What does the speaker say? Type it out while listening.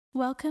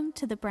Welcome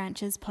to the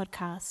Branches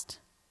podcast.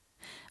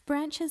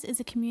 Branches is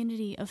a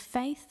community of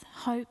faith,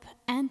 hope,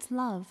 and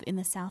love in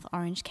the South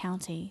Orange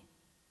County.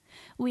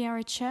 We are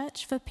a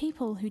church for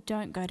people who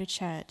don't go to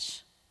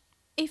church.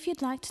 If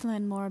you'd like to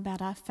learn more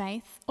about our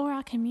faith or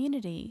our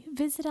community,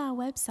 visit our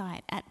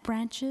website at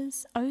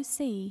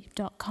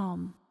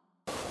branchesoc.com.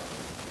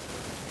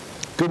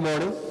 Good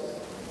morning.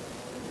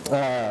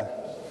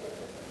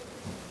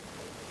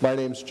 My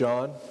name's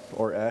John,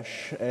 or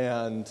Esh,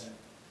 and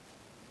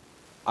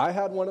I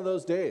had one of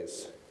those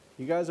days.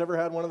 You guys ever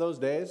had one of those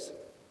days?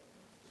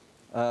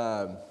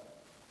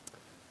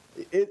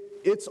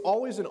 It's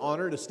always an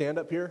honor to stand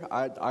up here.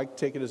 I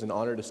take it as an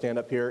honor to stand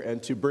up here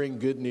and to bring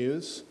good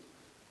news.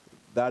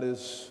 That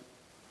is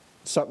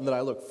something that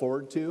I look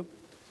forward to.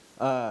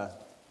 But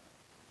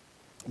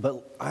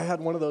I had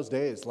one of those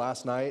days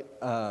last night.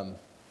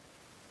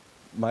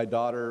 My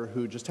daughter,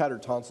 who just had her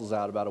tonsils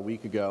out about a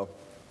week ago,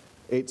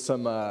 ate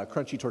some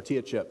crunchy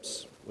tortilla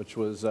chips, which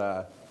was...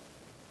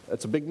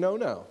 It's a big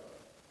no-no.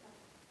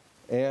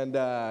 And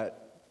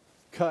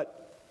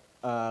cut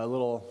a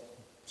little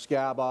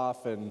scab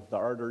off and the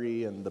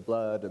artery and the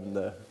blood and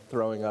the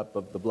throwing up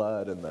of the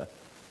blood.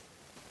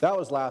 That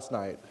was last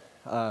night.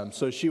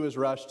 So she was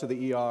rushed to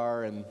the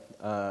ER and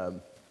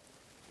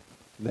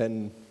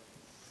then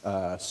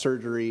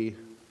surgery.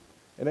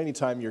 And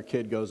anytime your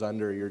kid goes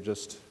under, it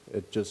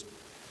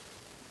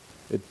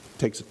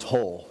takes a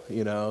toll,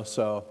 you know.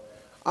 So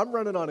I'm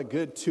running on a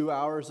good 2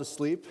 hours of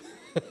sleep.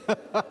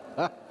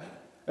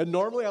 And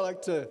normally I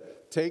like to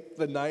take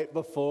the night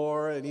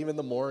before and even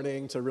the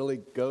morning to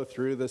really go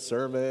through the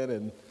sermon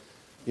and,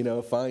 you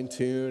know, fine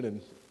tune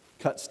and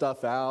cut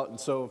stuff out. And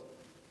so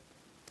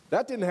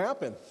that didn't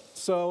happen.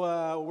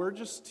 So we're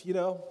just,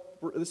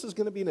 this is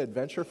going to be an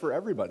adventure for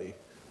everybody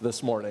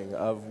this morning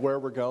of where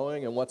we're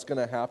going and what's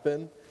going to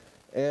happen.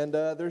 And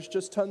there's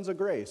just tons of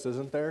grace,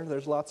 isn't there?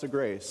 There's lots of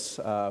grace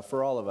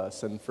for all of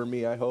us and for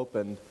me, I hope.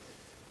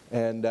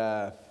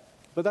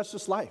 But that's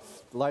just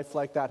life. Life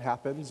like that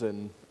happens,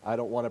 and I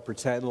don't want to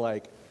pretend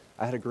like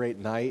I had a great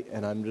night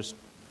and I'm just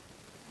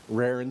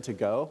raring to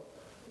go.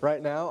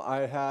 Right now,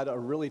 I had a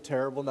really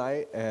terrible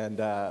night,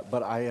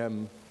 but I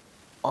am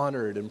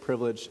honored and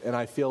privileged, and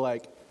I feel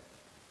like,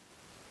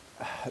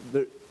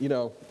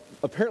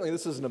 apparently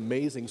this is an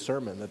amazing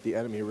sermon that the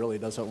enemy really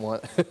doesn't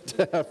want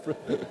to have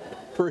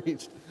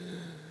preached.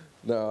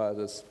 No,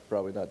 that's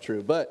probably not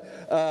true. But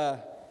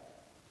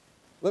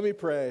let me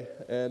pray,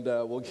 and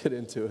we'll get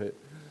into it.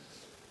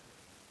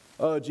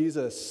 Oh,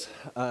 Jesus,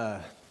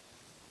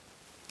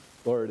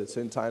 Lord, it's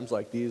in times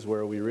like these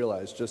where we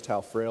realize just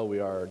how frail we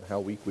are and how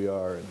weak we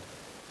are.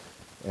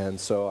 And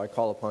so I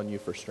call upon you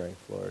for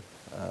strength, Lord.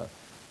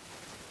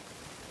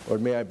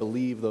 Lord, may I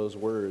believe those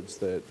words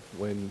that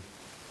when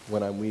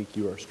I'm weak,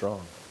 you are strong.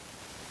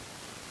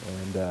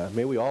 And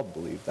may we all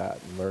believe that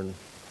and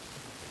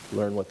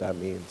learn what that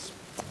means.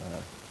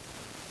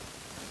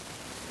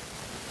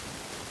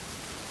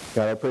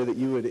 God, I pray that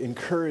you would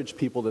encourage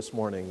people this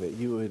morning, that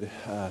you would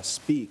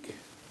speak,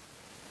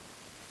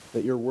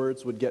 that your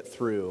words would get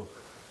through,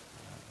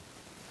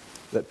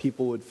 that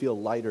people would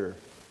feel lighter,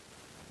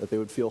 that they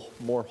would feel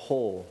more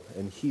whole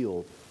and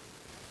healed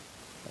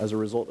as a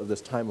result of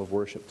this time of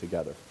worship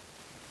together.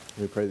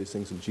 We pray these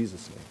things in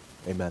Jesus' name.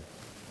 Amen.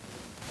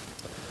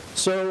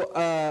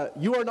 So,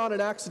 you are not an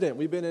accident.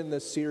 We've been in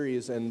this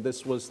series, and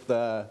this was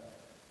the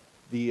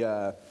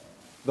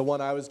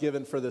one I was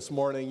given for this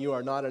morning. You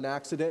are not an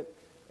accident.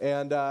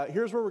 And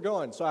here's where we're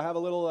going. So I have a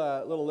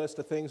little list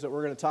of things that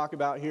we're going to talk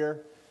about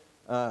here.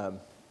 We're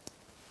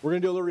going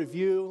to do a little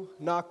review,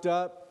 knocked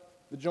up,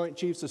 the Joint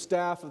Chiefs of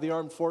Staff of the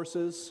Armed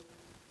Forces,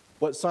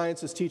 what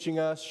science is teaching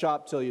us,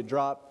 shop till you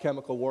drop,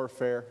 chemical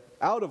warfare,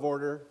 out of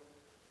order,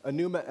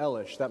 Enuma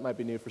Elish, that might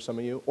be new for some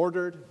of you,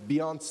 ordered,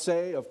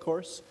 Beyonce, of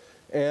course,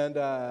 and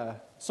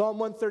Psalm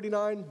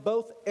 139,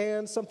 both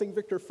and something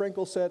Viktor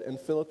Frankl said, and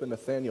Philip and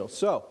Nathaniel.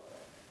 So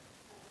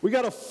we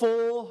got a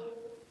full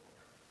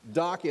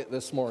docket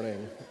this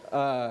morning.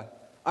 I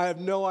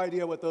have no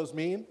idea what those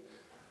mean.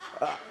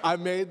 I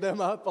made them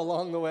up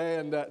along the way,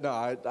 and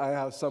I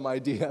have some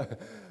idea.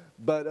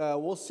 But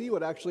we'll see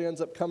what actually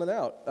ends up coming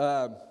out.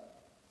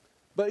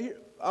 But here,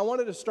 I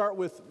wanted to start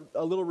with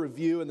a little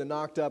review in the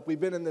Knocked Up. We've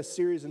been in this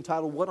series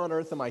entitled, What on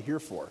Earth Am I Here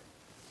For?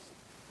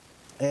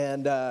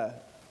 And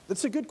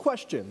that's a good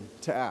question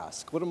to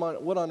ask.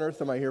 What on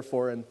earth am I here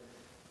for? And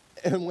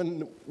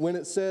when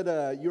it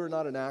said, you are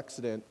not an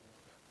accident,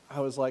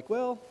 I was like,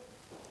 well,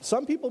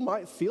 some people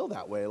might feel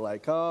that way,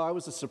 like, oh, I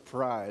was a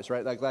surprise,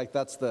 right? Like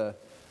that's the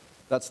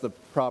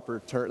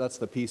proper term, that's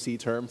the PC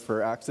term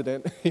for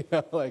accident,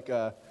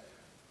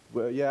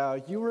 well, yeah,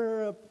 you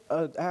were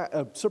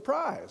a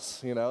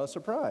surprise, a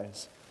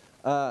surprise.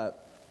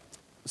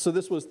 So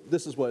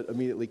this is what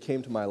immediately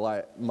came to my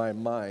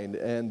mind,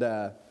 and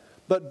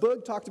but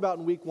Boog talked about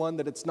in week 1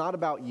 that it's not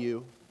about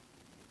you,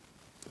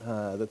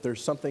 that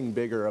there's something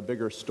bigger, a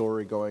bigger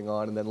story going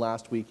on, and then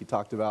last week he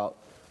talked about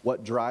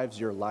what drives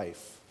your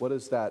life. What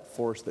is that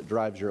force that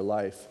drives your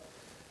life?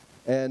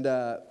 And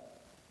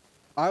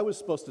I was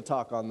supposed to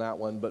talk on that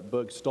one, but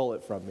Boog stole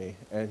it from me,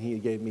 and he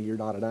gave me "You're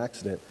Not an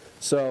Accident."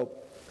 So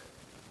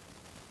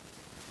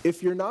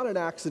if you're not an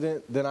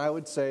accident, then I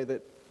would say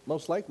that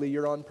most likely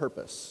you're on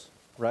purpose,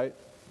 right?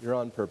 You're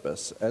on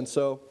purpose. And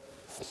so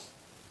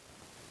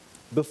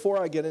before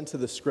I get into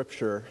the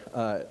scripture,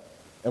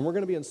 and we're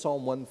going to be in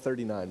Psalm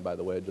 139, by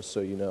the way, just so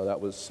you know, that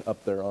was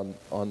up there on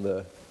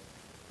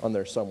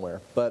there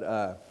somewhere.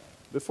 But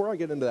before I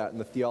get into that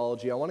and the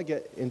theology, I want to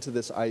get into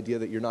this idea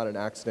that you're not an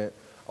accident.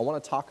 I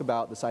want to talk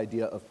about this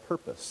idea of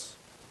purpose.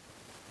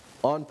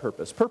 On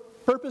purpose.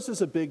 Purpose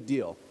is a big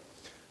deal.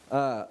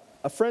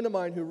 A friend of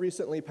mine who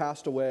recently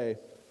passed away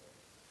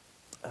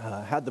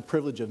had the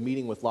privilege of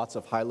meeting with lots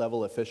of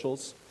high-level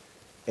officials,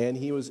 and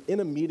he was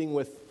in a meeting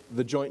with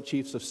the Joint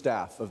Chiefs of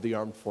Staff of the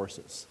Armed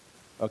Forces,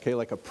 okay,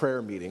 like a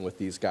prayer meeting with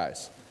these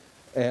guys.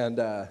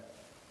 And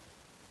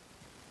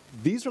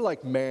these are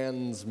like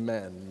man's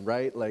men,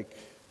 right? Like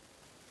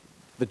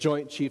the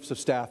Joint Chiefs of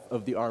Staff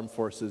of the Armed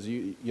Forces.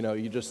 You know,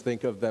 you just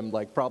think of them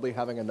like probably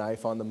having a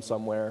knife on them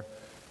somewhere,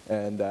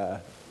 and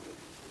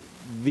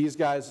these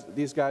guys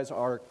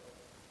are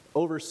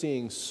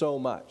overseeing so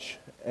much.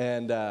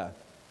 And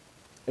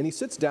he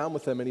sits down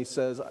with them and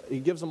he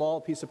gives them all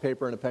a piece of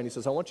paper and a pen. He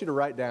says, I want you to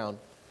write down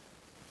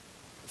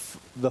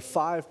the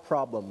 5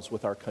 problems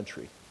with our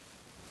country.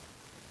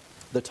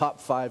 The top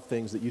 5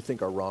 things that you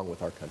think are wrong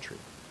with our country.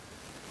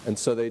 And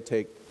so they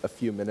take a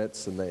few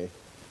minutes and they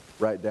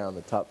write down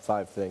the top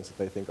 5 things that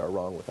they think are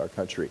wrong with our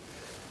country.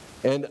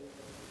 And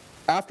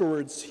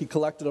afterwards, he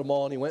collected them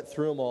all and he went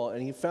through them all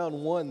and he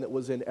found one that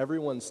was in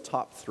everyone's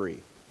top 3.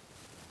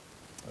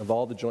 Of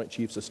all the Joint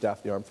Chiefs of Staff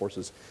of the Armed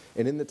Forces.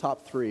 And in the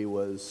top 3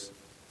 was,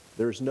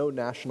 there's no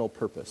national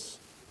purpose.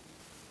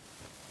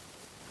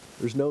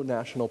 There's no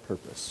national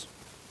purpose.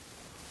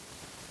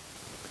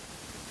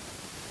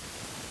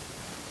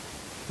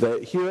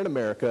 That here in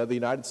America, the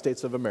United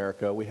States of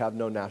America, we have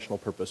no national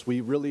purpose. We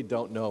really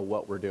don't know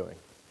what we're doing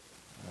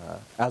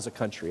as a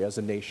country, as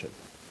a nation.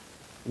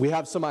 We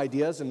have some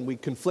ideas and we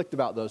conflict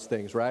about those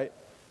things, right?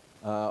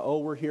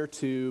 We're here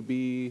to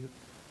be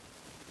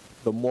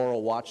the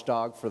moral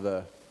watchdog for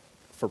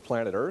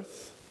planet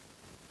Earth.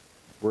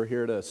 We're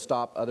here to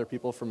stop other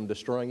people from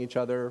destroying each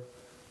other.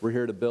 We're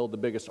here to build the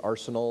biggest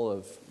arsenal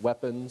of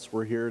weapons.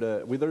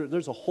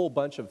 There's a whole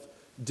bunch of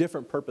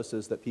different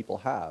purposes that people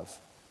have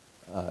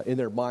in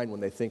their mind when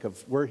they think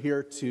of, we're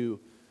here to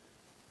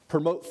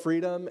promote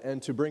freedom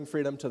and to bring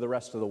freedom to the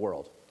rest of the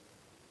world,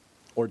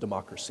 or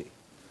democracy.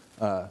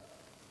 No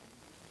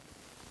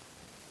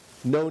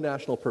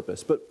national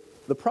purpose. But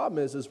the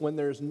problem is when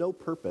there's no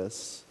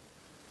purpose,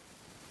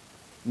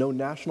 no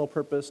national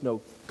purpose,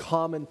 no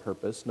common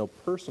purpose, no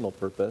personal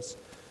purpose,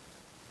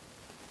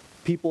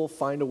 people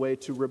find a way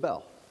to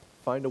rebel,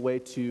 find a way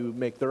to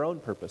make their own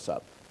purpose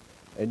up.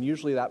 And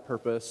usually that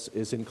purpose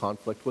is in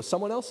conflict with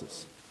someone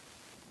else's.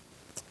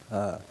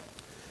 And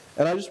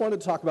I just wanted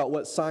to talk about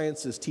what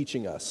science is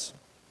teaching us.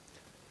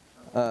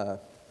 There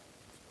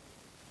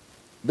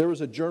was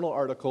a journal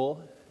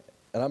article,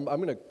 and I'm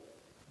going to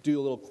do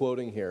a little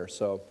quoting here,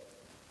 so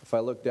if I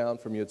look down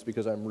from you, it's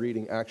because I'm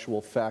reading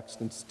actual facts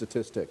and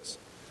statistics.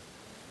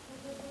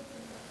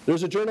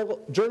 There's a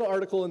journal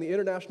article in the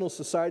International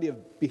Society of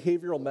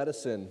Behavioral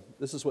Medicine.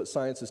 This is what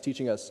science is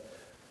teaching us.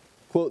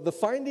 Quote, the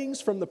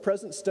findings from the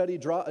present study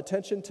draw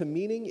attention to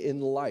meaning in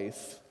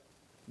life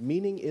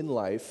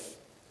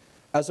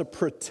as a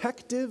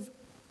protective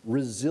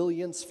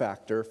resilience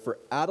factor for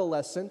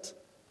adolescent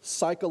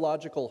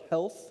psychological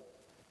health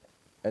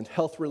and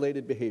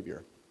health-related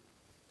behavior.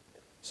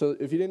 So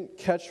if you didn't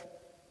catch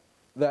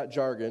that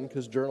jargon,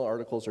 because journal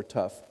articles are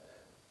tough,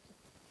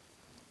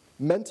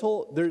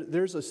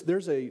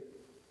 there's a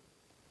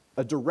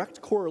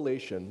direct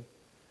correlation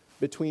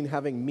between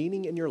having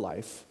meaning in your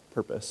life,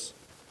 purpose.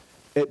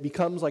 It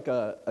becomes like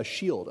a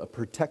shield, a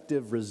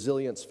protective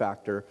resilience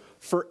factor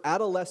for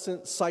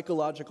adolescent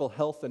psychological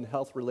health and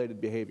health-related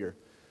behavior.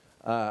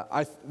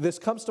 This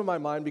comes to my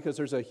mind because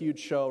there's a huge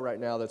show right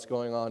now that's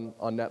going on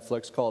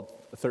Netflix called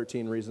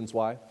 13 Reasons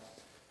Why.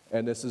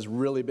 And this is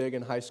really big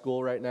in high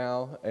school right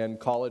now, and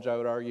college, I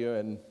would argue,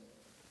 and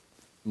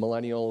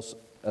millennials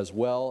as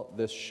well,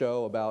 this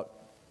show about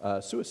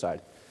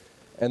suicide.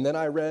 And then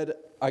I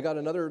got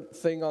another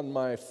thing on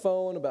my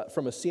phone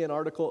from a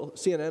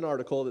CNN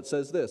article that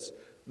says this: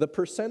 the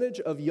percentage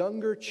of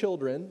younger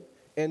children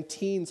and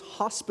teens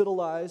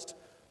hospitalized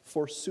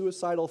for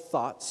suicidal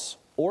thoughts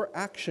or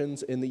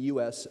actions in the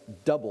U.S.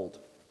 doubled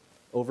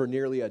over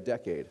nearly a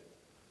decade,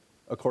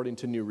 according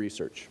to new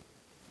research.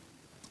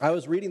 I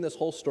was reading this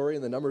whole story,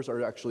 and the numbers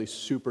are actually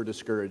super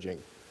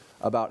discouraging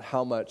about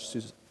how much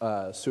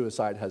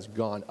suicide has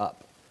gone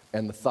up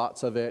and the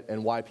thoughts of it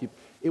and why people...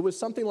 It was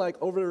something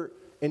like over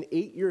an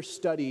 8-year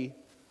study,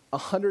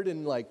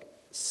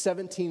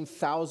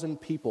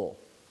 117,000 people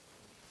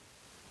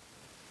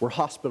were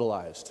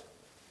hospitalized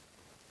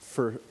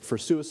for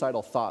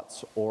suicidal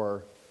thoughts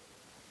or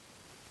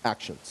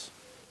actions.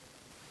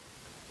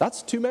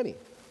 That's too many.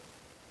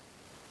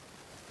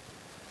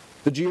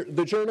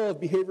 The Journal of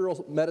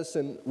Behavioral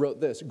Medicine wrote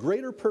this: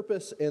 greater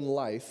purpose in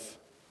life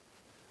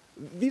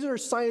These are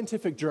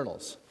scientific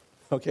journals.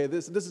 Okay,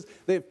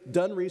 they've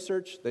done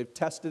research, they've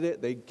tested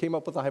it, they came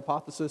up with a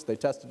hypothesis, they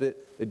tested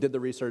it, they did the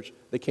research,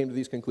 they came to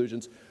these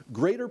conclusions.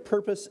 Greater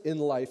purpose in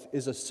life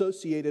is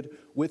associated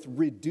with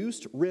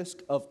reduced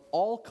risk of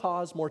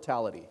all-cause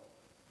mortality.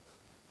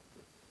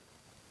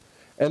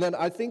 And then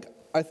I think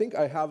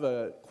I have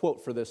a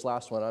quote for this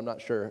last one, I'm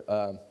not sure.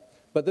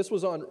 But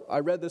I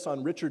read this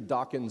on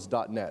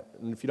richarddawkins.net.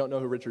 And if you don't know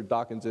who Richard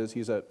Dawkins is,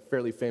 he's a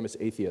fairly famous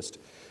atheist.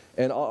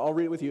 And I'll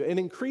read it with you. An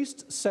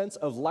increased sense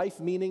of life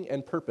meaning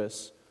and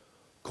purpose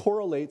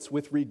correlates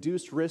with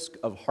reduced risk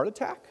of heart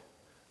attack,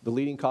 the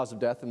leading cause of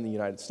death in the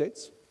United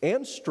States,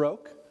 and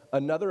stroke,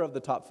 another of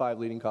the top 5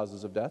 leading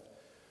causes of death.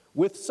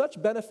 With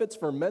such benefits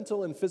for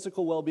mental and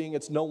physical well-being,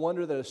 it's no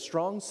wonder that a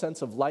strong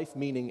sense of life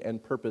meaning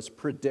and purpose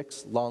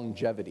predicts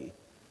longevity.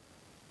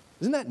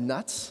 Isn't that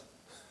nuts?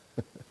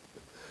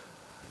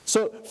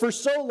 So for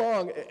so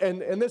long,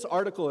 and this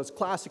article is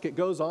classic, it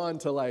goes on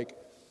to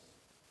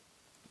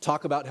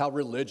talk about how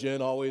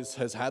religion always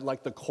has had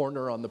the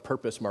corner on the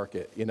purpose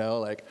market,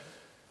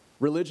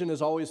 religion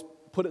has always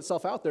put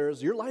itself out there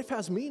as your life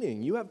has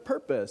meaning, you have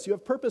purpose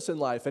in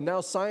life, and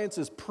now science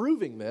is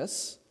proving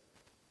this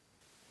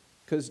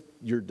because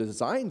you're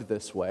designed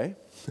this way.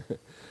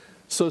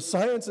 So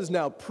science is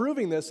now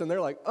proving this, and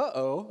they're like,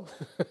 uh-oh,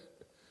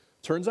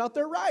 turns out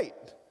they're right.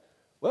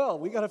 Well,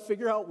 we got to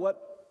figure out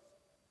what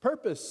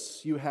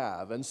purpose you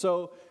have. And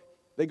so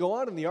they go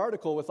on in the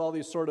article with all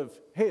these sort of,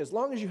 hey, as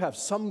long as you have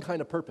some kind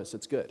of purpose,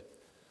 it's good.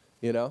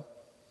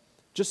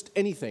 Just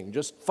anything.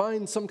 Just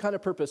find some kind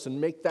of purpose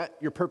and make that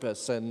your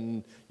purpose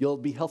and you'll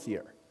be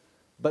healthier.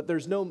 But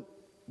there's no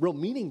real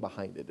meaning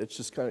behind it. It's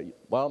just kind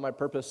of, my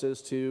purpose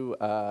is to,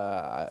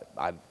 I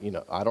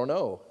don't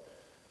know.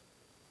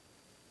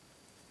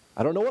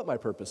 I don't know what my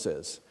purpose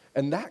is.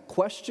 And that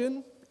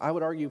question, I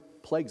would argue,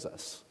 plagues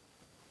us,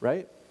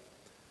 right?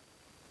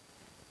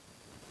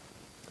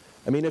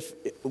 I mean, if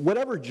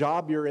whatever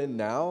job you're in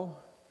now,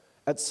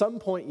 at some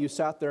point you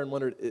sat there and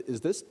wondered, is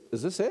this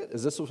it?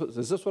 Is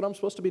this what I'm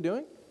supposed to be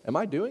doing? Am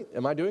I doing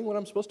what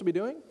I'm supposed to be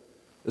doing?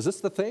 Is this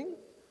the thing?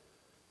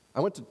 I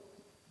went to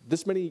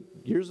this many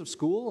years of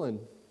school and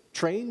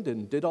trained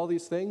and did all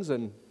these things,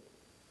 and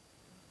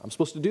I'm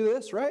supposed to do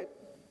this, right?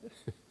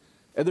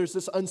 And there's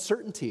this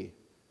uncertainty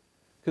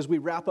because we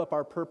wrap up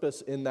our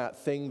purpose in that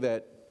thing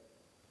that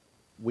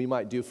we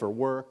might do for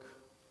work,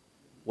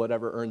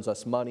 whatever earns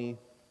us money.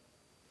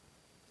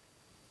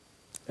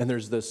 And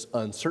there's this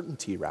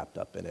uncertainty wrapped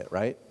up in it,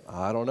 right?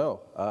 I don't know.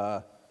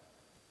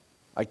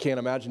 I can't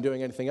imagine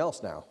doing anything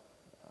else now.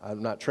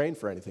 I'm not trained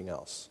for anything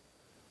else.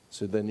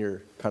 So then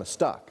you're kind of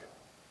stuck.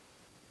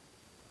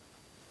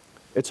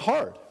 It's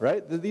hard,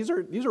 right? These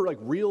are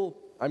real,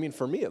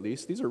 for me at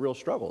least, these are real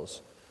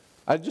struggles.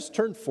 I just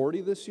turned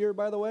 40 this year,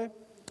 by the way.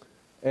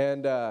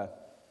 And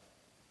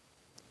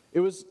it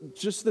was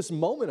just this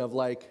moment of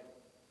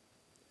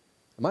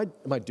am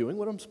I doing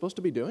what I'm supposed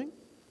to be doing?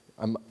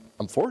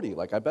 I'm 40,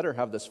 I better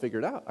have this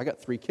figured out. I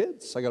got 3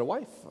 kids, I got a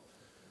wife.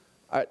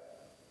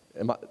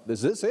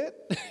 Is this it?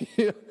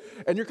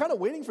 And you're kind of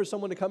waiting for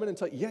someone to come in and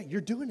tell you, yeah, you're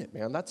doing it,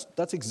 man.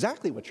 That's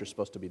exactly what you're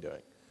supposed to be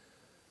doing.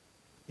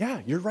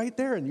 Yeah, you're right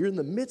there, and you're in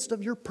the midst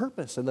of your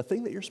purpose and the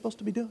thing that you're supposed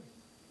to be doing.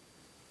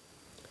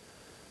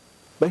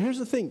 But here's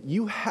the thing,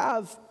 you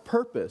have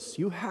purpose,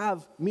 you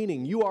have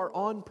meaning, you are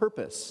on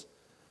purpose.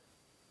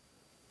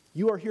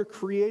 You are here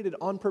created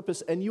on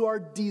purpose, and you are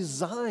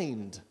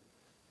designed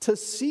to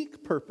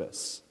seek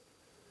purpose,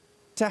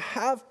 to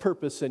have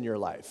purpose in your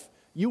life.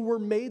 You were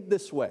made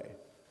this way.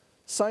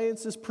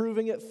 Science is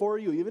proving it for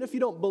you. Even if you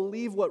don't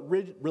believe what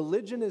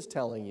religion is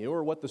telling you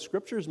or what the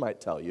scriptures might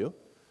tell you,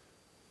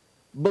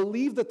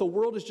 believe that the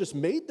world is just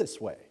made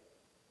this way.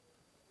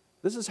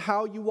 This is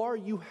how you are.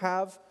 You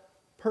have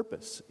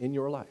purpose in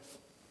your life.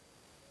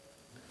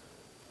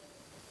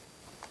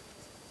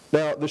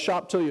 Now, the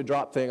shop till you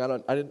drop thing,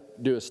 I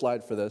didn't do a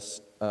slide for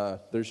this.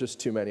 There's just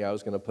too many. I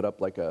was going to put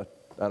up an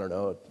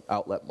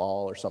outlet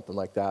mall or something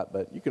like that,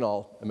 but you can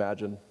all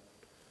imagine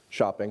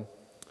shopping.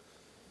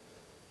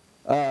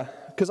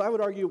 Because I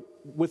would argue,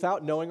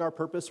 without knowing our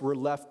purpose, we're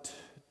left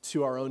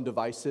to our own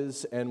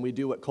devices, and we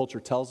do what culture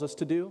tells us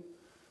to do,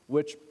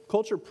 which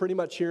culture pretty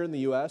much here in the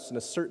U.S.,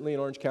 and certainly in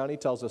Orange County,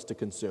 tells us to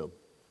consume.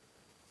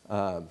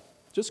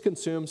 Just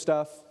consume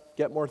stuff,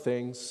 get more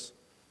things,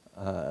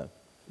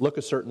 look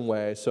a certain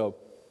way. So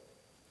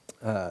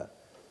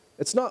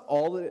it's not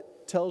all that it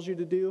tells you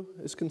to do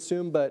is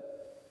consume, but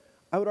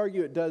I would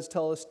argue it does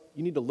tell us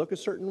you need to look a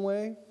certain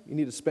way, you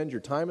need to spend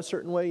your time a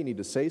certain way, you need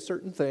to say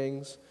certain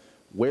things,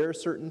 wear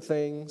certain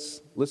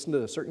things, listen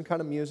to a certain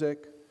kind of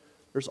music.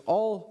 There's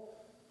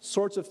all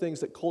sorts of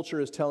things that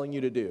culture is telling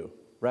you to do,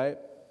 right?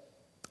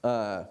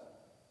 One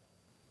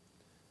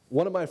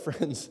of my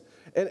friends,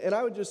 and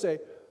I would just say,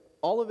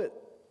 all of it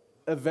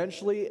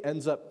eventually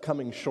ends up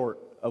coming short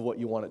of what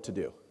you want it to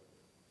do,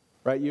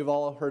 right? You've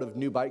all heard of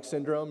new bike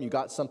syndrome. You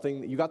got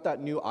that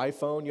new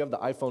iPhone, you have the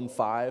iPhone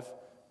 5,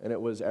 and it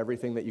was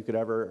everything that you could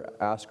ever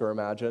ask or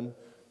imagine.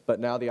 But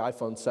now the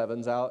iPhone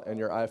 7's out, and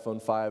your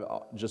iPhone 5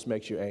 just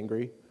makes you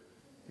angry.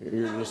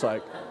 You're just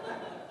like,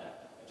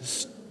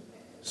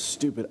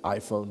 Stupid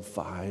iPhone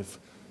 5.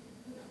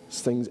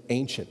 This thing's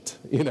ancient,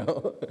 you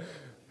know.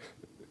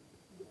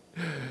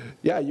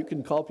 Yeah, you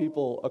can call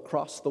people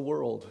across the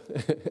world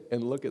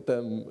and look at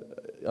them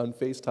on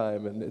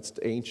FaceTime, and it's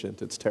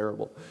ancient, it's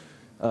terrible.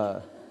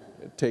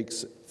 It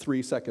takes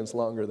 3 seconds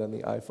longer than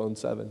the iPhone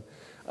 7.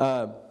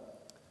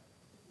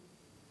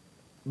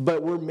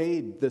 But we're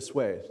made this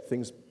way.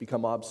 Things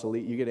become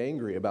obsolete. You get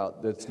angry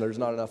about that there's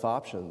not enough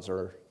options,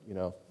 or, you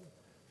know.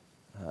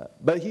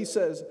 But he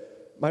says,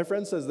 my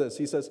friend says this,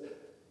 he says,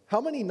 how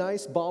many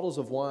nice bottles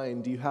of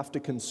wine do you have to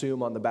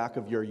consume on the back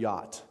of your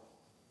yacht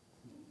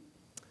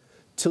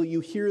till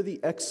you hear the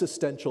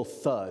existential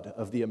thud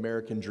of the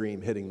American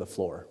dream hitting the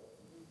floor?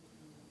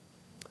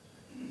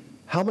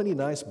 How many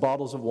nice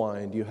bottles of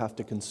wine do you have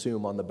to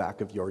consume on the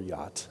back of your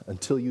yacht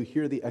until you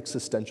hear the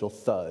existential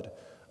thud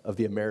of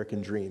the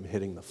American dream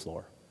hitting the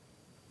floor?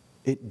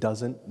 It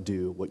doesn't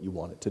do what you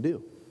want it to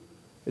do.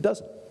 It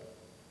doesn't.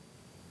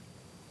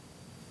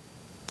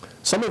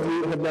 Some of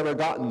you have never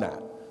gotten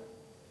that.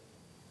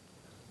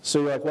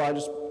 So you're like, well,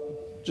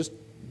 just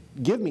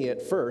give me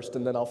it first,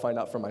 and then I'll find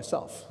out for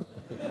myself.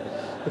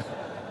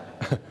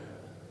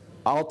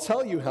 I'll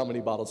tell you how many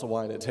bottles of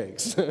wine it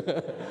takes.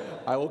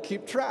 I will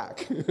keep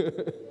track.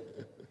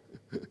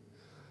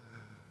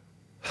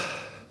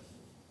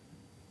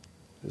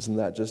 Isn't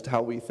that just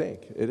how we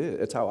think? It is.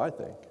 It's how I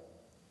think.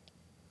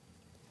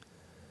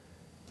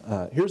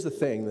 Here's the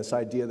thing: this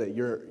idea that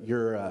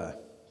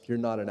you're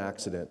not an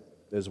accident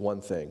is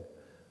one thing,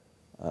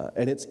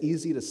 and it's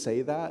easy to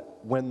say that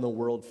when the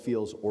world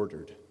feels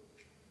ordered.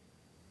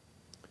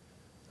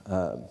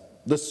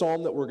 The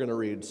psalm that we're going to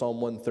read,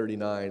 Psalm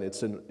 139,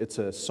 it's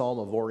a psalm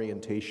of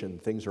orientation.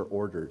 Things are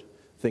ordered.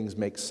 Things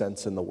make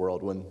sense in the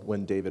world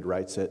when David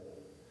writes it.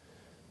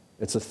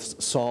 It's a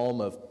psalm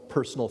of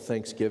personal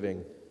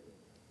thanksgiving.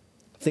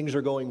 Things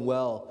are going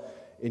well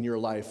in your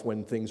life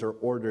when things are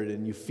ordered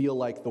and you feel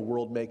like the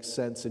world makes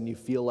sense and you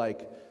feel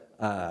like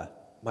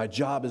my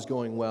job is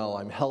going well,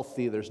 I'm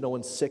healthy, there's no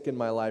one sick in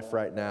my life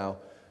right now.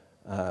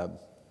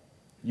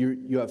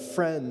 You have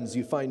friends,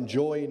 you find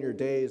joy in your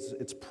days.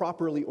 It's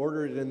properly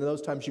ordered, and in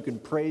those times you can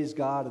praise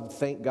God and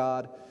thank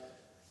God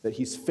that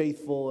He's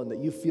faithful and that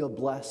you feel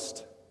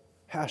blessed.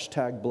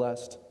 Hashtag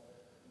blessed.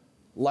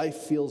 Life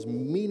feels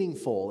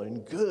meaningful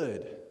and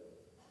good.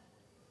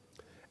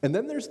 And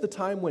then there's the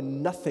time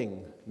when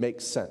nothing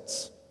makes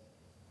sense.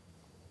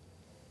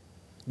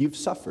 You've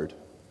suffered.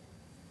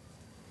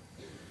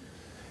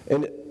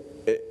 And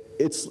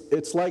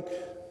it's like,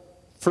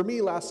 for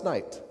me last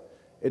night,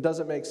 it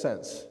doesn't make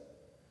sense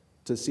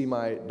to see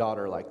my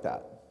daughter like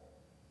that.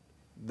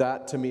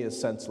 That to me is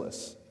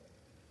senseless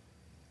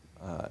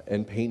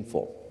and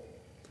painful.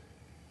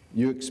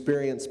 You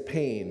experience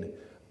pain,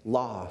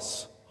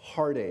 loss,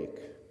 heartache,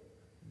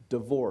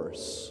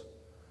 divorce.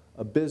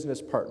 A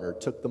business partner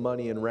took the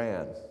money and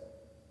ran.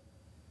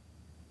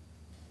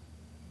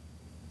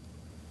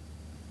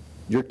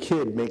 Your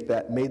kid made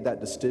that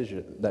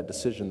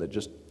decision that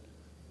just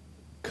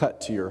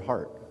cut to your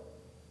heart.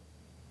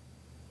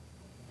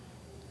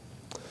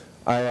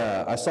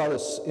 I saw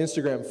this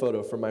Instagram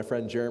photo from my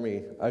friend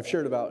Jeremy. I've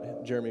shared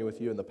about Jeremy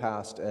with you in the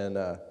past, and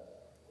I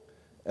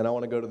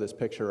want to go to this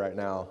picture right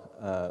now.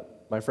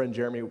 My friend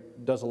Jeremy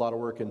does a lot of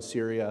work in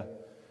Syria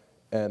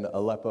and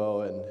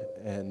Aleppo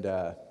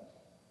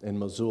and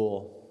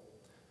Mosul.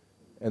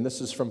 And this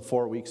is from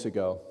 4 weeks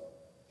ago.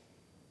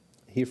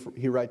 He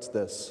writes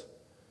this: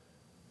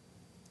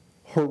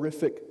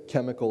 horrific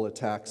chemical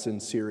attacks in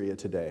Syria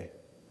today.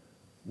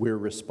 We're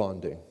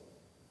responding.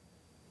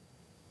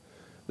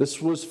 This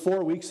was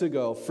 4 weeks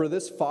ago. For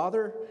this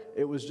father,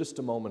 it was just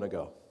a moment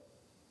ago.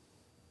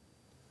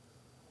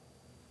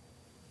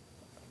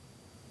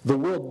 The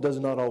world does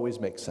not always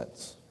make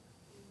sense.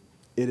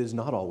 It is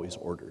not always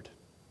ordered.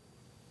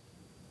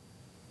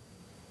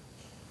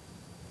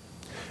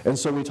 And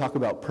so we talk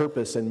about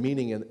purpose and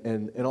meaning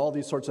and all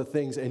these sorts of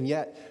things, and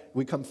yet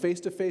we come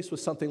face to face with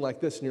something like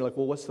this, and you're like,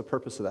 well, what's the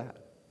purpose of that?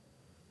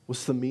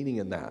 What's the meaning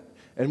in that?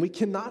 And we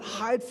cannot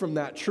hide from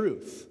that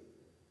truth,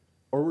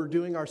 or we're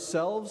doing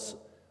ourselves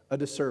a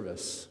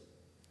disservice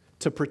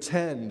to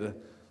pretend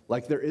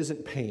like there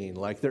isn't pain,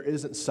 like there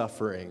isn't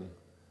suffering.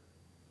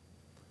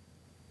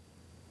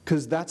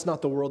 Because that's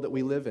not the world that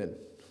we live in.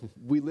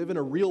 We live in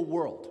a real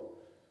world.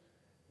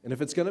 And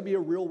if it's going to be a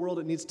real world,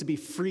 it needs to be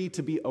free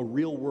to be a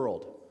real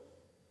world.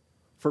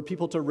 For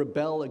people to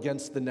rebel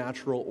against the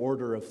natural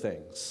order of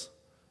things,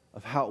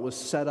 of how it was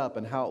set up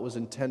and how it was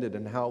intended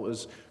and how it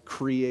was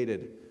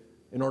created,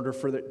 in order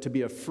for it to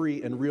be a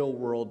free and real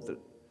world, that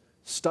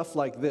stuff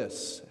like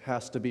this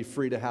has to be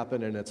free to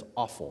happen, and it's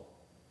awful.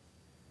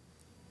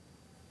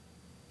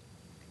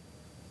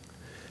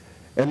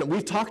 And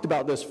we've talked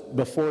about this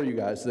before, you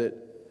guys, that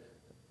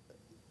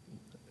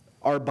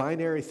our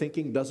binary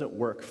thinking doesn't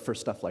work for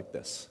stuff like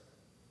this.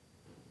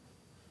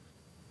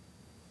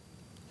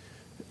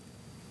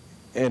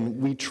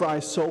 And we try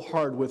so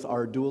hard with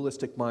our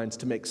dualistic minds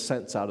to make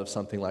sense out of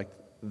something like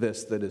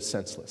this that is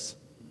senseless.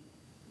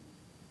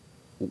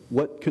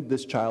 What could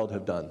this child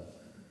have done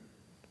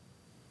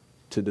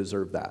to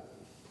deserve that?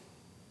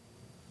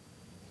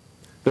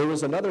 There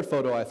was another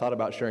photo I thought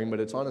about sharing, but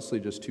it's honestly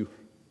just too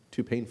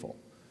painful.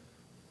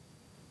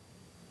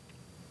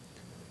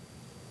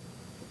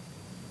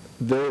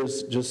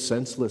 There's just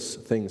senseless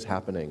things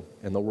happening,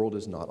 and the world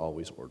is not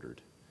always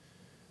ordered.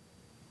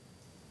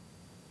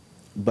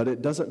 But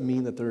it doesn't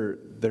mean that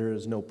there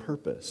is no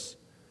purpose.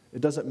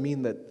 It doesn't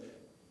mean that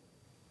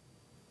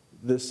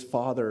this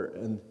father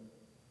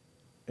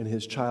and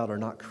his child are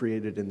not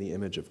created in the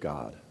image of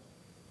God,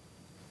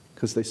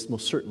 because they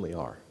most certainly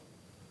are.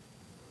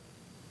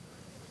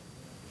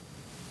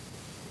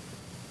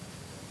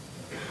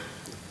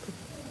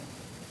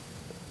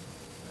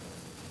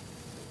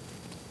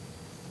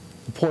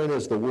 The point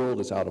is, the world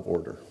is out of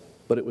order,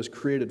 but it was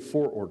created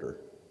for order.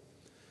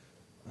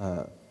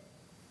 I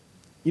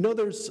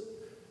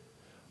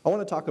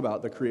want to talk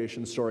about the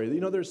creation story.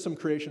 There's some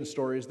creation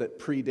stories that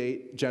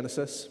predate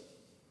Genesis.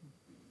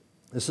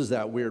 This is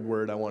that weird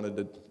word I wanted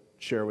to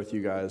share with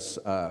you guys,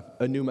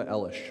 Enuma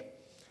Elish.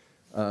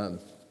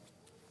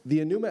 The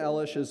Enuma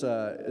Elish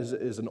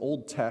is an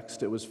old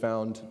text. It was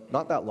found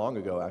not that long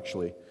ago,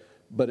 actually,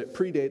 but it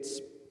predates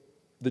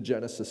the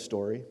Genesis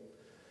story.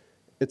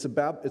 It's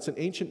an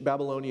ancient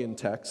Babylonian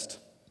text.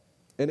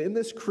 And in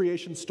this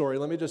creation story,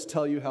 let me just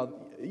tell you how,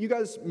 you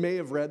guys may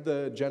have read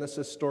the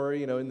Genesis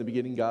story, in the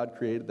beginning God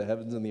created the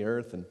heavens and the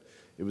earth, and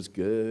it was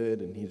good,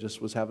 and he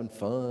just was having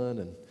fun,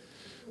 and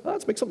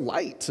let's make some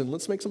light, and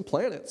let's make some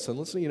planets, and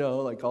let's,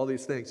 like all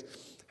these things,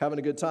 having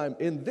a good time.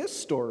 In this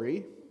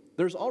story,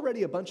 there's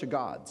already a bunch of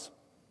gods.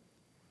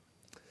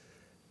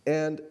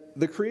 And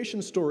the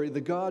creation story,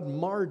 the god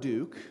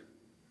Marduk,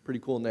 pretty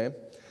cool name,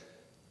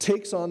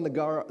 takes on the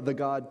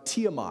god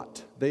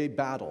Tiamat. They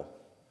battle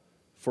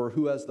for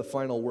who has the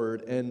final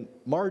word. And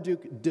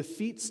Marduk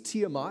defeats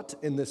Tiamat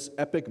in this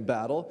epic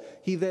battle.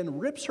 He then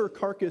rips her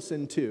carcass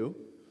in two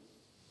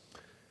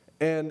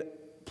and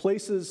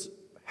places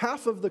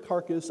half of the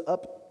carcass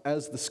up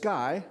as the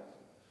sky.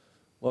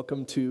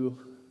 Welcome to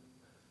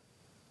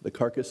the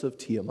carcass of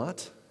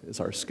Tiamat is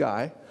our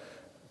sky.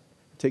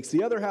 Takes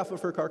the other half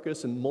of her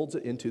carcass and molds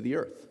it into the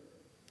earth.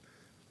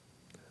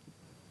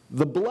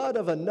 The blood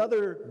of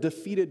another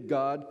defeated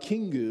god,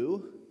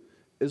 Kingu,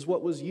 is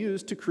what was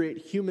used to create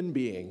human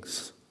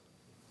beings.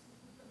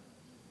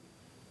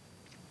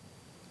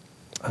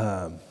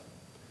 And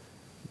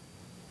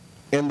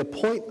the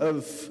point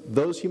of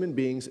those human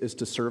beings is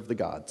to serve the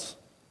gods.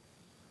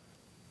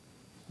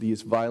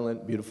 These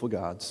violent, beautiful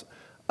gods.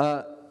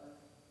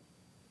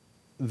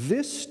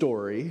 This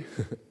story,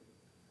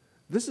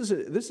 this is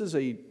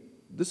a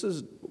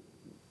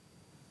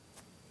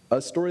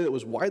story that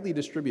was widely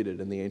distributed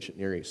in the ancient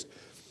Near East.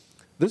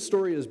 This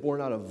story is born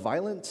out of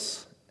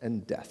violence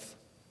and death.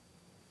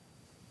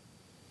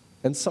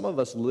 And some of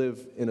us live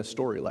in a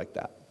story like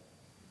that,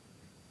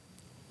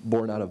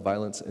 born out of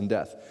violence and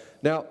death.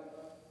 Now,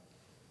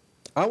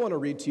 I want to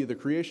read to you the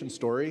creation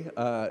story.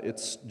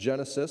 It's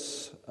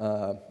Genesis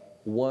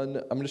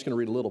 1. I'm just going to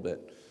read a little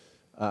bit.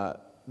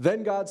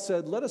 Then God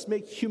said, "Let us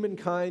make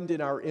humankind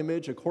in our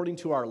image according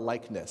to our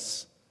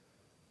likeness.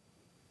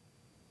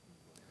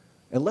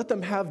 And let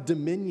them have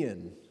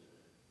dominion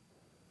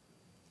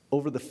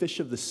over the fish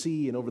of the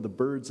sea and over the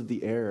birds of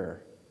the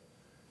air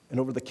and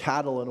over the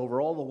cattle and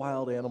over all the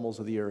wild animals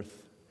of the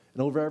earth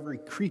and over every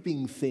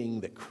creeping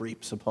thing that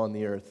creeps upon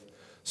the earth."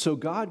 So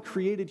God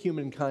created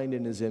humankind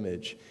in his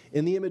image.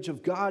 In the image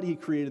of God, he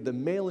created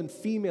them. Male and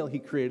female, he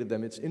created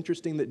them. It's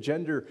interesting that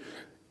gender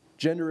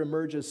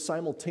emerges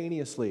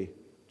simultaneously,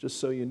 just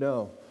so you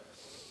know.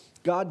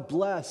 God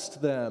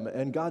blessed them,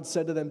 and God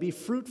said to them, "Be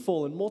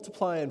fruitful and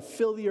multiply and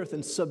fill the earth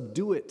and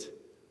subdue it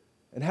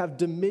and have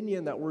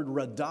dominion," that word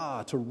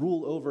radah, to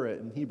rule over it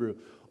in Hebrew,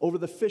 "over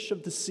the fish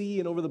of the sea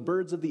and over the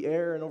birds of the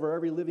air and over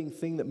every living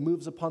thing that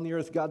moves upon the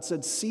earth." God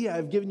said, "See, I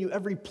have given you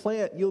every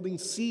plant yielding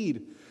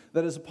seed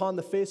that is upon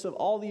the face of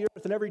all the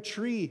earth, and every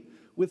tree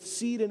with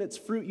seed in its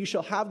fruit. You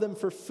shall have them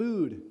for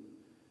food.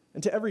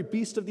 And to every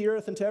beast of the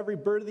earth, and to every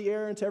bird of the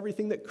air, and to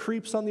everything that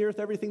creeps on the earth,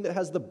 everything that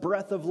has the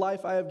breath of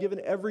life, I have given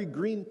every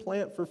green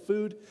plant for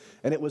food."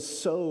 And it was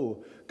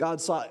so.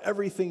 God saw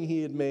everything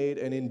he had made,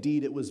 and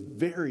indeed it was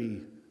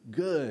very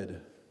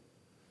good.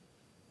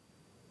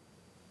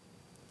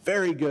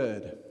 Very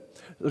good.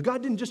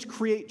 God didn't just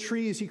create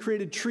trees, he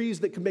created trees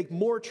that could make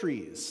more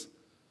trees.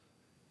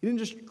 He didn't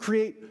just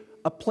create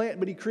a plant,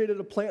 but he created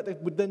a plant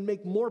that would then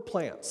make more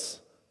plants.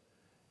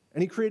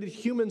 And he created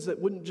humans that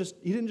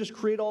he didn't just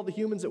create all the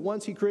humans at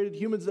once, he created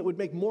humans that would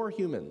make more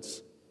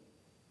humans.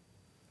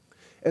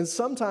 And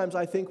sometimes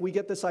I think we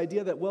get this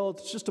idea that, well,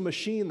 it's just a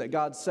machine that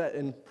God set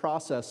in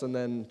process and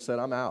then said,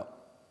 "I'm out."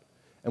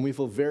 And we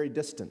feel very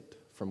distant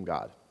from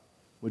God.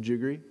 Would you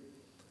agree?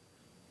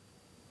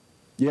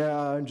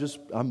 Yeah,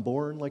 I'm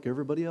born like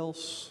everybody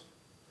else,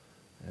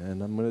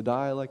 and I'm going to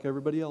die like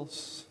everybody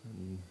else.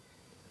 And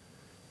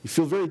you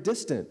feel very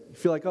distant. You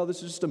feel like, oh,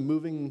 this is just a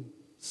moving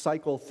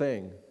cycle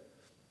thing.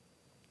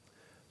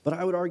 But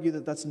I would argue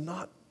that that's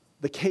not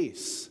the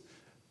case.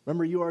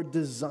 Remember, you are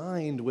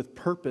designed with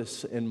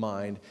purpose in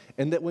mind,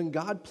 and that when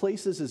God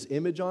places his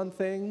image on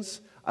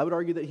things, I would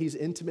argue that he's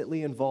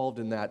intimately involved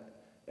in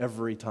that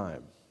every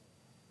time.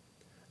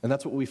 And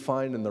that's what we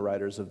find in the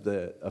writers of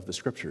the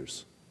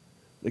scriptures.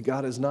 That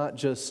God did not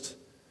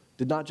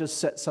just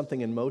set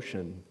something in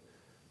motion,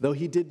 though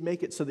he did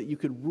make it so that you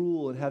could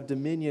rule and have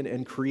dominion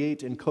and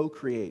create and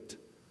co-create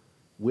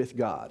with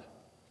God.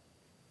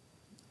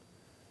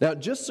 Now,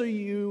 just so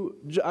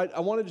I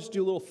want to just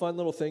do a little fun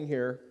little thing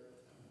here.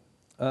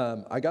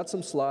 I got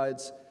some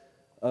slides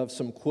of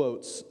some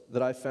quotes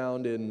that I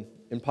found in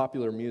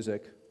popular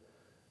music,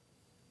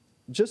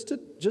 just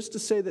to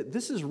say that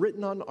this is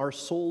written on our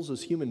souls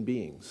as human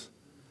beings.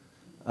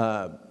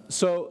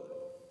 So,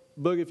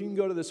 Boog, if you can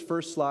go to this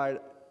first slide.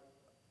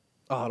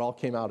 Oh, it all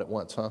came out at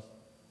once, huh?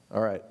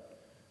 All right.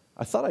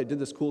 I thought I did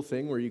this cool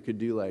thing where you could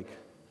do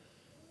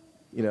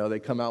they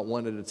come out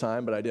one at a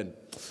time, but I didn't.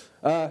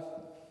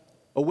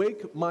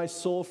 Awake, my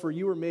soul, for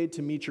you were made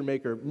to meet your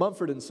maker.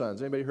 Mumford &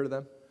 Sons. Anybody heard of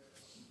them?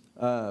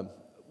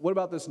 What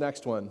about this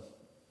next one?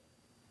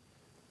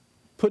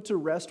 Put to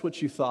rest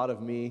what you thought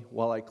of me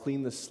while I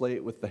clean the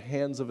slate with the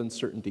hands of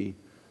uncertainty.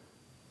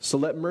 So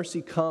let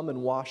mercy come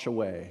and wash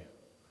away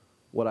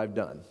what I've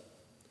done.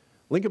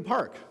 Linkin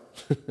Park.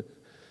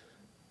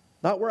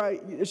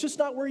 It's just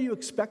not where you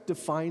expect to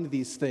find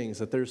these things,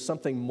 that there's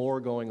something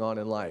more going on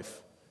in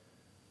life.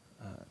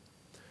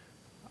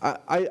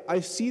 I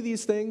see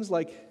these things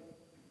like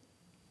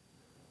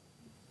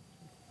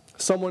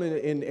someone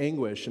in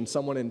anguish and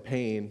someone in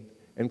pain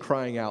and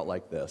crying out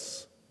like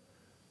this.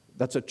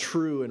 That's a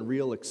true and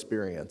real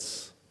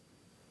experience.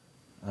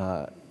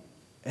 And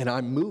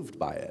I'm moved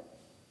by it.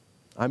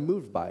 I'm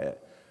moved by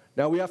it.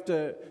 Now, we have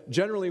to,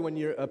 generally when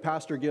a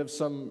pastor gives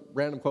some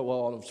random quote,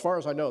 well, as far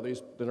as I know,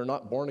 these that are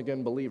not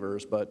born-again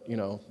believers, but,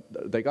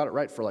 they got it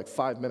right for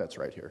 5 minutes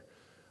right here.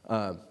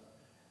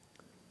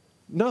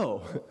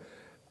 No.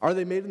 Are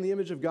they made in the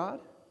image of God?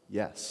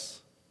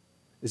 Yes.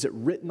 Is it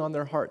written on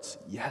their hearts?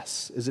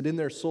 Yes. Is it in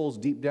their souls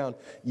deep down?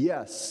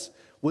 Yes.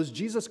 Was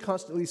Jesus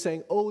constantly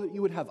saying, oh, that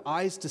you would have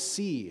eyes to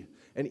see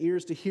and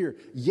ears to hear?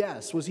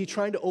 Yes. Was he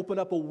trying to open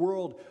up a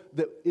world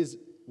that is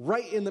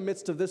right in the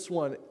midst of this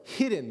one,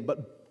 hidden,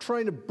 but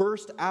trying to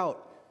burst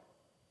out?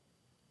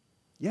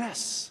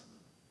 Yes.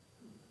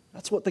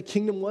 That's what the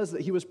kingdom was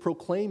that he was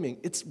proclaiming.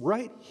 It's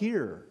right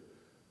here.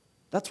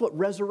 That's what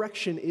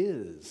resurrection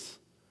is.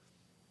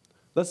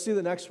 Let's see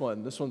the next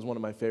one. This one's one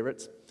of my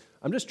favorites.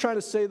 I'm just trying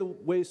to say the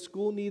way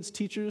school needs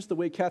teachers, the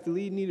way Kathy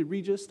Lee needed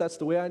Regis, that's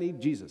the way I need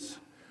Jesus.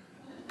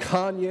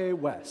 Kanye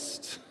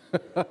West.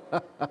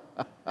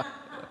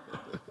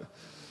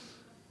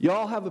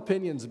 Y'all have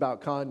opinions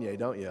about Kanye,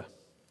 don't you?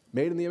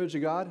 Made in the image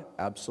of God?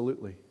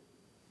 Absolutely.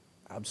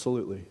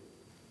 Absolutely.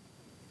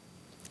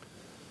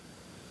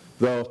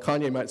 Though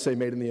Kanye might say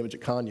made in the image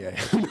of Kanye.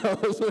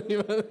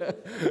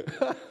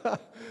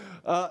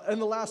 And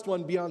the last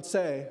one,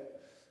 Beyonce,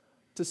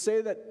 they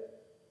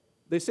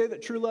say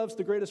that true love's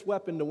the greatest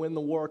weapon to win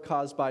the war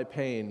caused by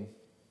pain.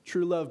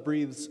 True love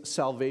breathes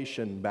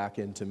salvation back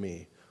into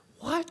me.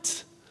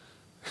 What?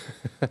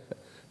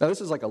 Now, this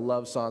is like a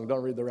love song.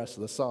 Don't read the rest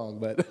of the song,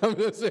 but I'm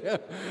just saying,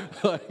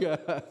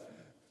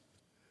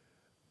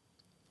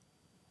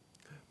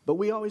 but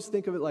we always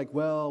think of it like,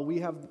 well, we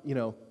have,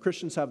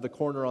 Christians have the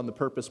corner on the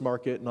purpose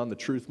market and on the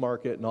truth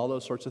market and all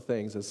those sorts of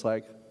things. It's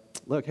like,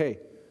 look, hey,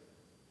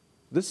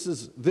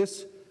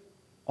 this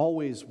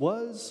always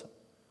was,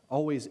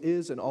 always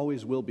is, and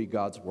always will be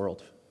God's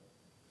world.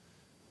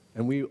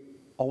 And we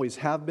always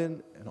have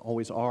been and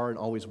always are and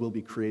always will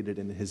be created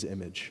in his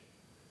image.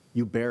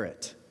 You bear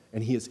it,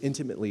 and he is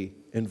intimately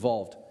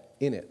involved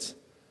in it.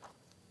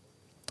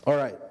 All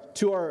right,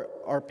 to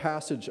our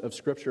passage of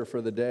Scripture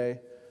for the day,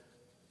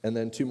 and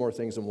then two more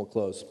things and we'll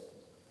close.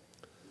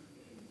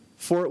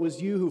 For it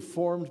was you who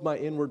formed my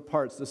inward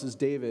parts. This is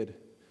David.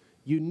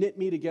 You knit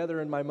me together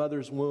in my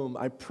mother's womb.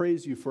 I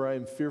praise you, for I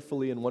am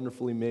fearfully and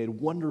wonderfully made.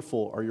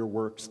 Wonderful are your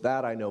works.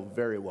 That I know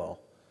very well.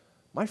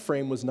 My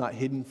frame was not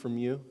hidden from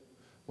you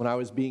when I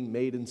was being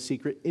made in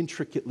secret,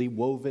 intricately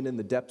woven in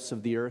the depths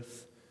of the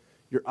earth.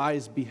 Your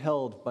eyes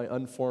beheld my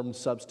unformed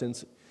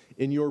substance.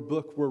 In your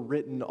book were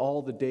written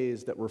all the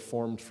days that were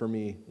formed for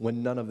me,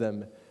 when none of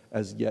them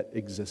as yet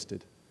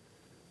existed.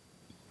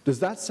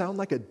 Does that sound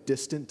like a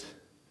distant,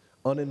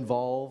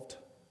 uninvolved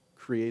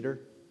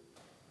creator?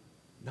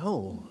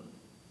 No.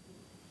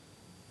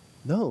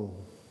 No.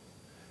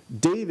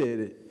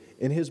 David,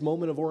 in his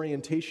moment of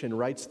orientation,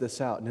 writes this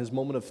out, in his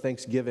moment of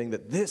thanksgiving,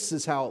 that this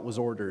is how it was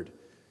ordered.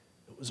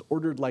 It was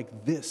ordered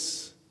like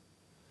this.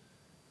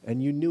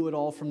 And you knew it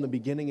all from the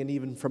beginning and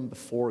even from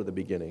before the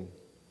beginning.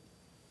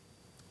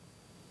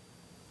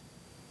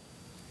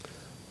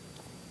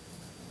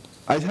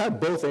 I had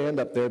both and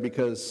up there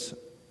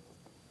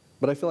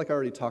but I feel like I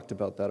already talked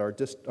about that.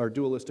 Our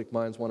dualistic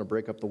minds want to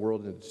break up the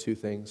world into two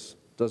things.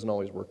 It doesn't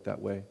always work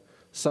that way.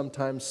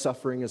 Sometimes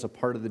suffering is a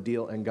part of the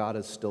deal and God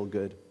is still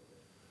good.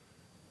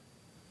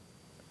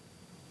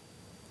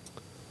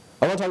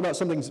 I want to talk about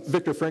something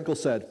Viktor Frankl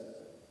said.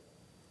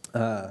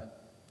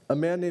 A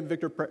man named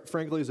Viktor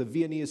Frankl is a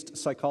Viennese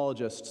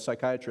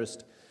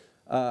psychiatrist,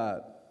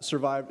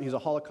 survived. He's a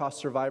Holocaust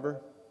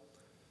survivor.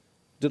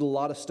 Did a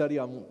lot of study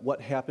on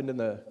what happened in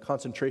the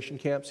concentration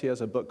camps. He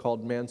has a book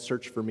called Man's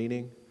Search for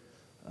Meaning.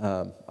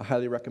 I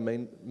highly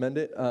recommend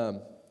it.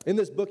 In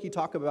this book, he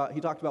talked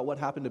about what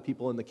happened to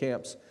people in the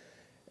camps.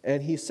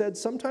 And he said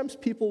sometimes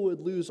people would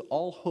lose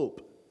all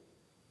hope.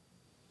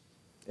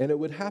 And it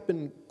would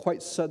happen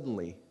quite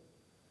suddenly.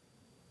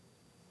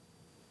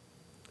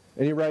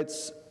 And he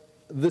writes,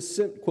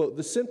 quote,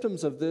 "The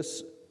symptoms of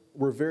this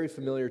were very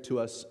familiar to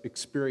us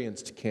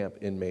experienced camp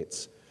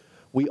inmates.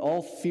 We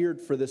all feared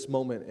for this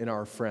moment in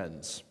our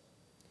friends.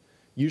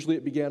 Usually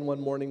it began one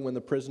morning when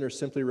the prisoner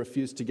simply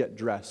refused to get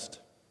dressed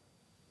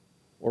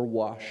or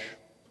wash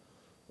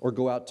or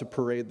go out to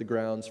parade the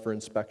grounds for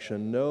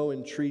inspection. No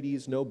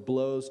entreaties, no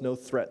blows, no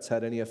threats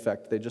had any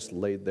effect. They just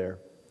laid there.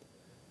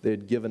 They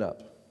had given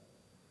up.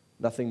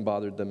 Nothing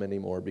bothered them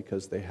anymore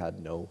because they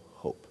had no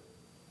hope."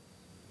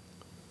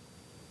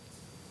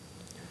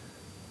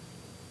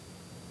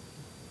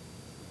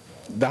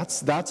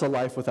 That's a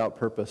life without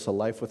purpose. A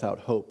life without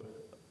hope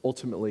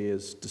ultimately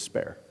is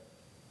despair.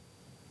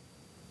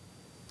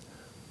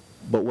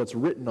 But what's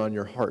written on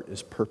your heart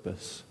is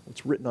purpose.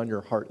 What's written on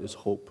your heart is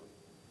hope.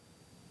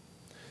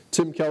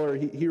 Tim Keller,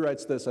 he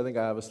writes this. I think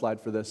I have a slide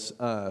for this.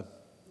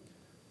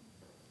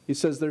 He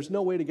says, "There's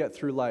no way to get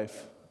through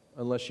life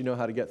unless you know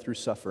how to get through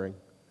suffering.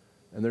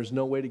 And there's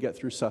no way to get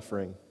through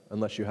suffering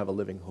unless you have a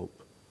living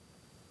hope."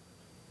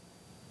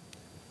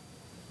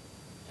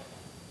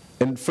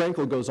 And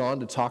Frankl goes on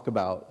to talk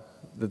about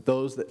that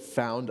those that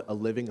found a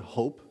living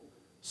hope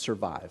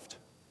survived.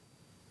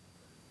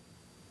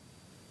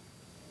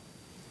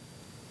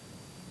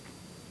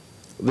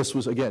 This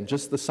was, again,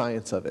 just the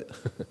science of it.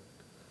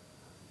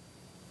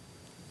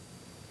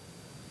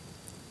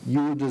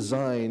 You were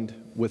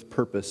designed with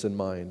purpose in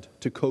mind,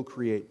 to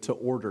co-create, to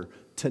order,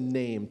 to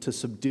name, to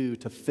subdue,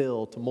 to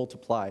fill, to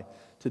multiply,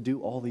 to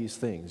do all these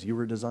things. You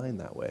were designed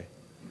that way.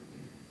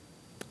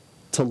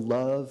 To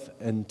love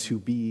and to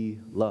be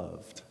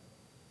loved.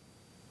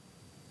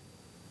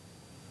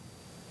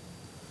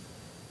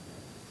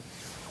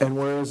 And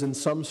whereas in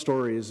some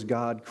stories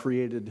God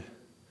created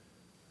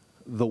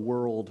the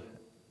world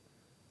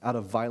out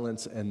of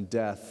violence and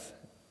death,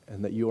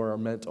 and that you are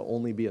meant to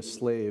only be a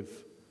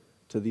slave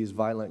to these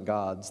violent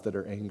gods that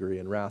are angry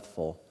and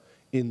wrathful,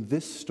 in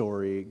this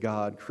story,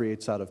 God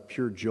creates out of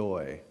pure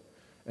joy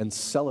and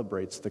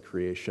celebrates the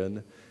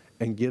creation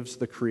and gives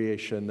the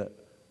creation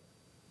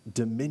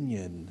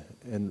dominion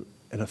and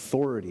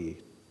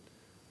authority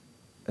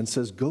and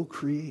says, go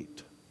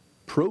create,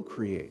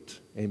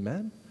 procreate.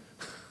 Amen?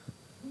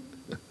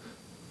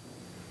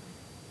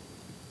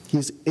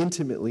 He's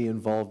intimately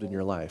involved in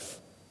your life.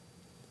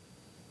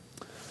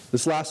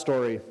 This last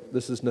story,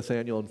 this is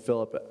Nathaniel and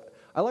Philip.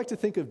 I like to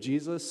think of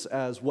Jesus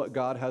as what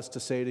God has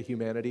to say to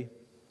humanity.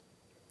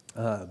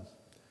 And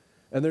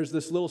there's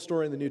this little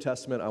story in the New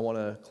Testament I want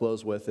to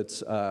close with.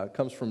 It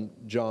comes from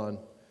John.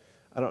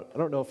 I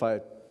don't know if I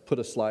put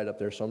a slide up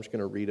there, so I'm just going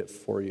to read it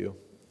for you.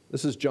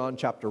 This is John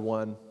chapter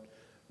 1,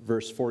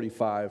 verse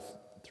 45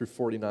 through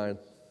 49.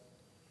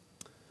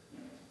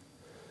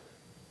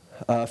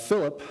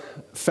 Philip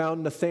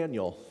found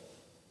Nathanael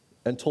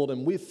and told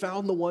him, "We've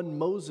found the one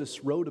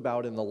Moses wrote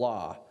about in the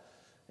law,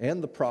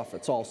 and the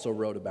prophets also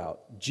wrote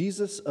about,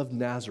 Jesus of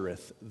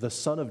Nazareth, the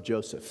son of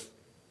Joseph."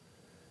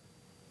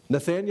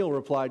 Nathanael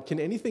replied, "Can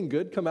anything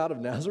good come out of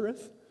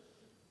Nazareth?"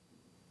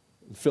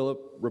 And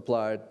Philip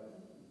replied,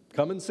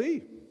 "Come and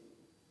see."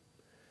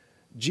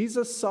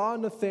 Jesus saw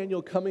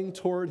Nathanael coming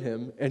toward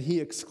him, and he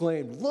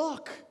exclaimed,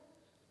 "Look,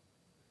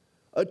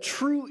 a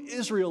true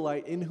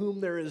Israelite in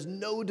whom there is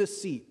no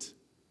deceit."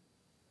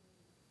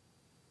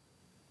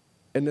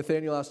 And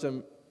Nathanael asked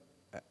him,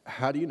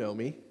 "How do you know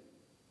me?"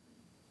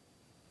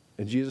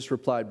 And Jesus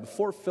replied,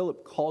 "Before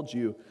Philip called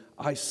you,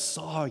 I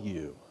saw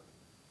you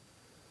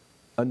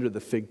under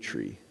the fig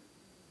tree.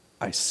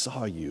 I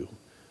saw you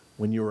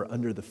when you were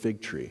under the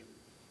fig tree."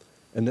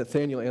 And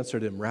Nathanael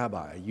answered him,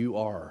 "Rabbi, you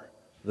are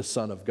the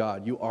Son of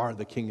God. You are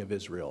the King of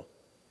Israel."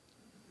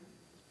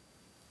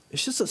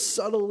 It's just a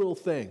subtle little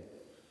thing.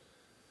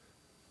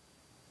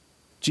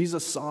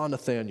 Jesus saw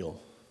Nathanael.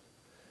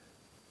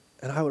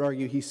 And I would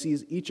argue he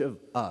sees each of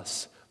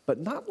us, but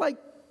not like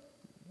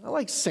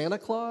Santa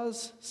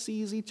Claus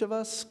sees each of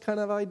us kind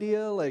of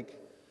idea, like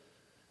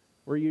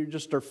where you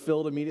just are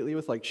filled immediately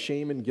with like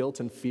shame and guilt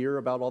and fear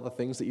about all the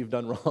things that you've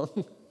done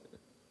wrong.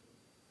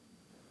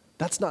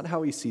 That's not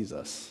how he sees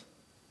us.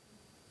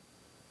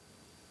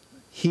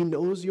 He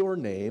knows your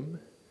name,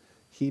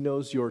 he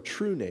knows your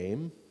true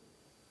name,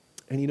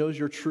 and he knows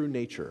your true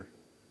nature.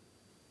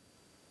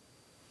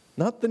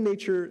 Not the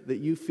nature that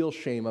you feel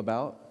shame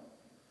about,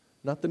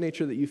 not the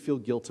nature that you feel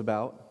guilt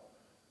about,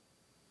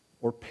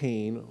 or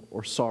pain,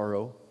 or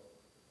sorrow,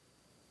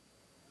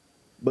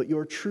 but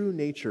your true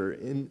nature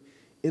in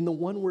the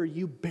one where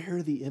you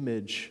bear the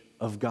image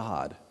of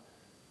God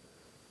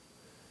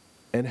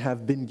and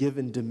have been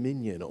given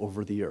dominion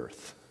over the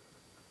earth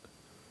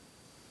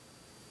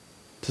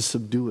to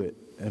subdue it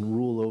and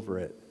rule over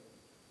it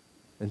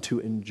and to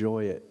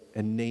enjoy it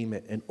and name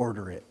it and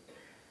order it.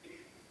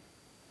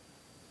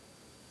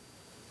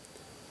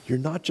 You're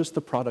not just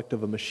the product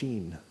of a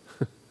machine.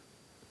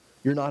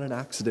 You're not an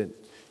accident.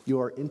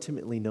 You are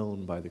intimately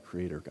known by the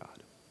Creator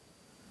God.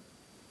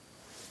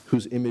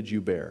 whose image you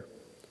bear.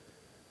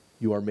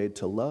 You are made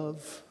to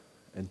love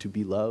and to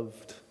be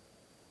loved.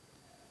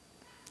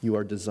 You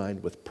are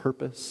designed with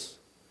purpose.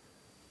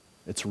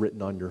 It's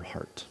written on your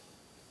heart.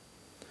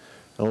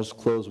 I'll just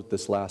close with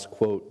this last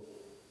quote.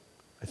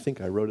 I think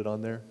I wrote it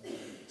on there.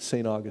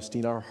 St.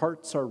 Augustine, our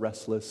hearts are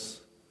restless.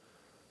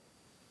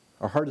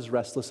 Our heart is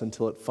restless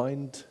until it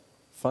finds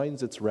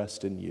its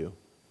rest in you.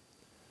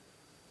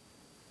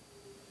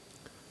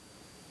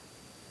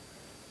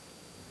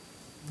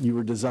 You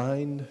were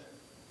designed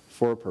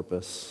for a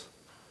purpose.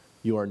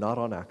 You are not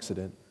on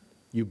accident.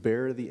 You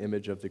bear the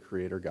image of the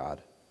Creator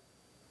God.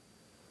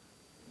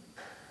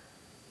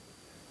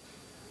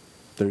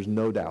 There's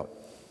no doubt.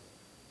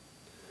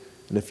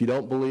 And if you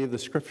don't believe the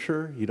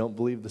Scripture, you don't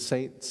believe the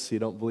saints, you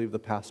don't believe the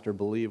pastor,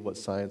 believe what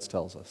science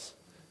tells us.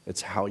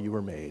 It's how you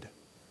were made.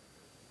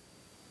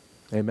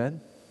 Amen?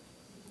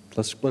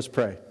 Let's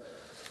pray.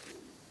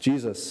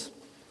 Jesus,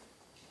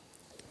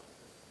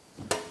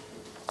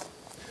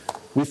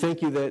 we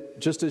thank you that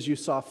just as you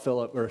saw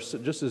Philip, or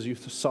just as you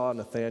saw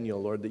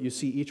Nathanael, Lord, that you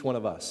see each one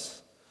of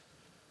us.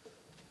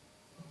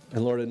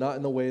 And Lord, and not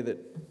in the way that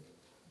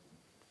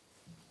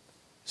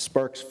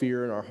sparks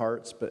fear in our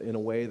hearts, but in a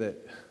way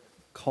that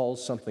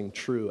calls something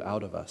true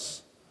out of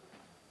us.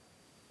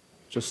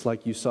 Just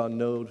like you saw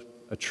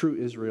a true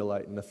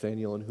Israelite in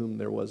Nathanael in whom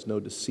there was no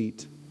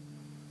deceit.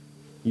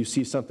 You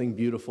see something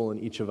beautiful in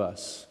each of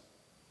us.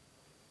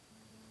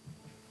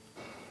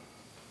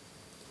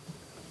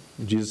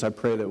 Jesus, I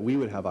pray that we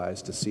would have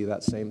eyes to see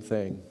that same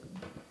thing.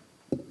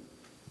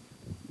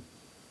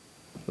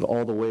 But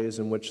all the ways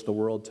in which the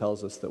world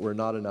tells us that we're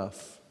not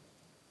enough.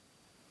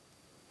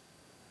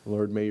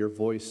 Lord, may your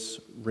voice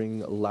ring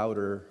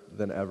louder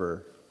than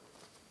ever,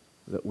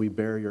 that we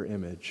bear your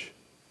image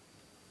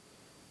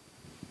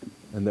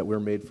and that we're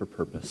made for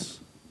purpose.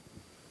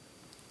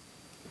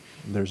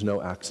 And there's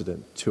no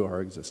accident to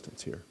our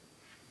existence here.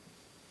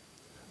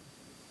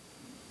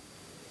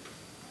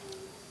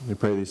 We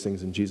pray these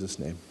things in Jesus'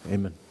 name.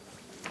 Amen.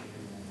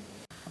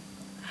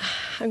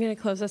 I'm going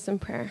to close us in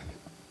prayer.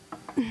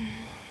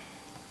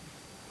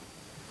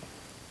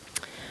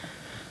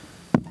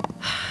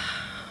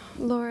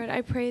 Lord,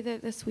 I pray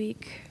that this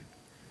week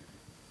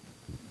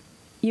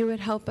you would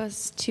help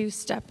us to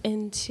step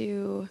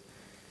into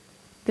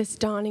this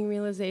dawning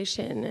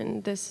realization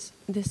and this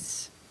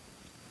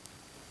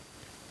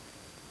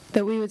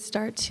that we would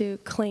start to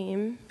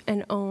claim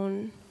and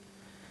own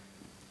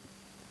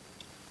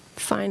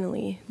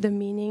finally the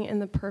meaning and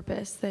the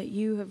purpose that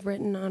you have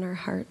written on our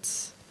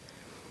hearts,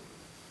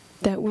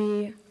 that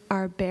we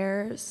are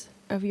bearers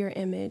of your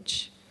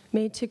image,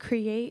 made to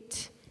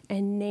create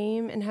and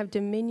name and have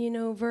dominion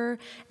over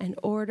and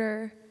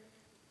order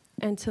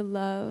and to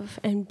love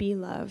and be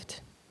loved.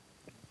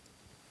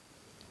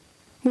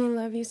 We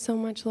love you so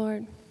much,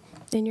 Lord.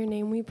 In your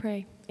name we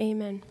pray.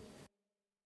 Amen.